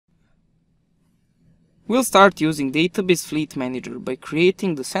We'll start using Database Fleet Manager by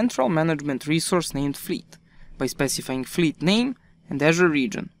creating the central management resource named Fleet, by specifying Fleet name and Azure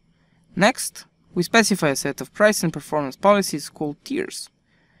region. Next, we specify a set of price and performance policies called tiers.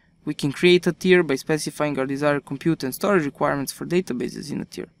 We can create a tier by specifying our desired compute and storage requirements for databases in a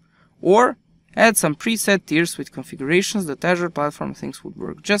tier, or add some preset tiers with configurations that Azure platform thinks would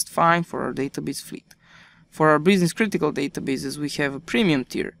work just fine for our database fleet. For our business critical databases, we have a premium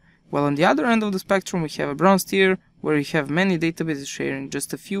tier, while on the other end of the spectrum we have a bronze tier where we have many databases sharing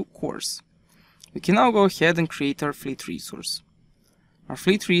just a few cores. We can now go ahead and create our fleet resource. Our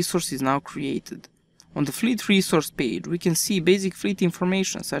fleet resource is now created. On the fleet resource page, we can see basic fleet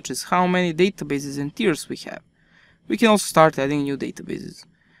information such as how many databases and tiers we have. We can also start adding new databases.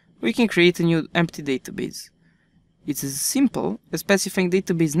 We can create a new empty database. It's as simple as specifying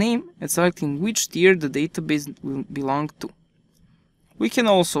database name and selecting which tier the database will belong to. We can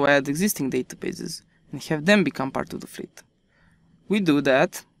also add existing databases and have them become part of the fleet. We do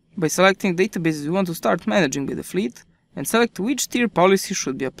that by selecting databases we want to start managing with the fleet and select which tier policy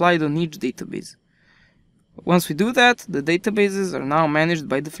should be applied on each database. Once we do that, the databases are now managed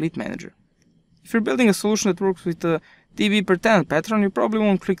by the Fleet Manager. If you're building a solution that works with a DB per tenant pattern, you probably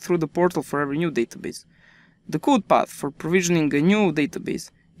won't click through the portal for every new database. The code path for provisioning a new database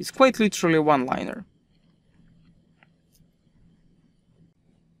is quite literally a one-liner.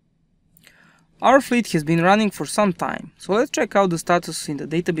 Our fleet has been running for some time, so let's check out the status in the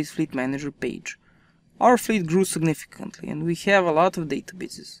Database Fleet Manager page. Our fleet grew significantly and we have a lot of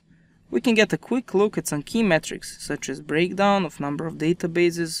databases. We can get a quick look at some key metrics such as breakdown of number of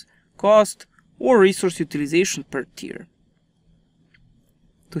databases, cost, or resource utilization per tier.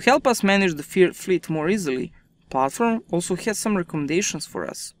 To help us manage the fleet more easily, the platform also has some recommendations for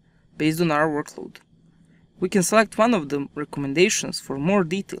us based on our workload. We can select one of the recommendations for more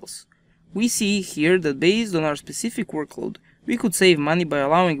details. We see here that based on our specific workload, we could save money by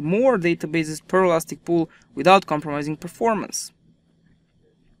allowing more databases per elastic pool without compromising performance.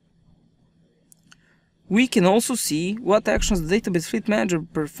 We can also see what actions the Database Fleet Manager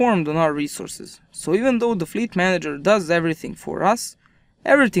performed on our resources. So even though the Fleet Manager does everything for us,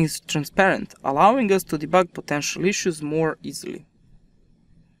 everything is transparent, allowing us to debug potential issues more easily.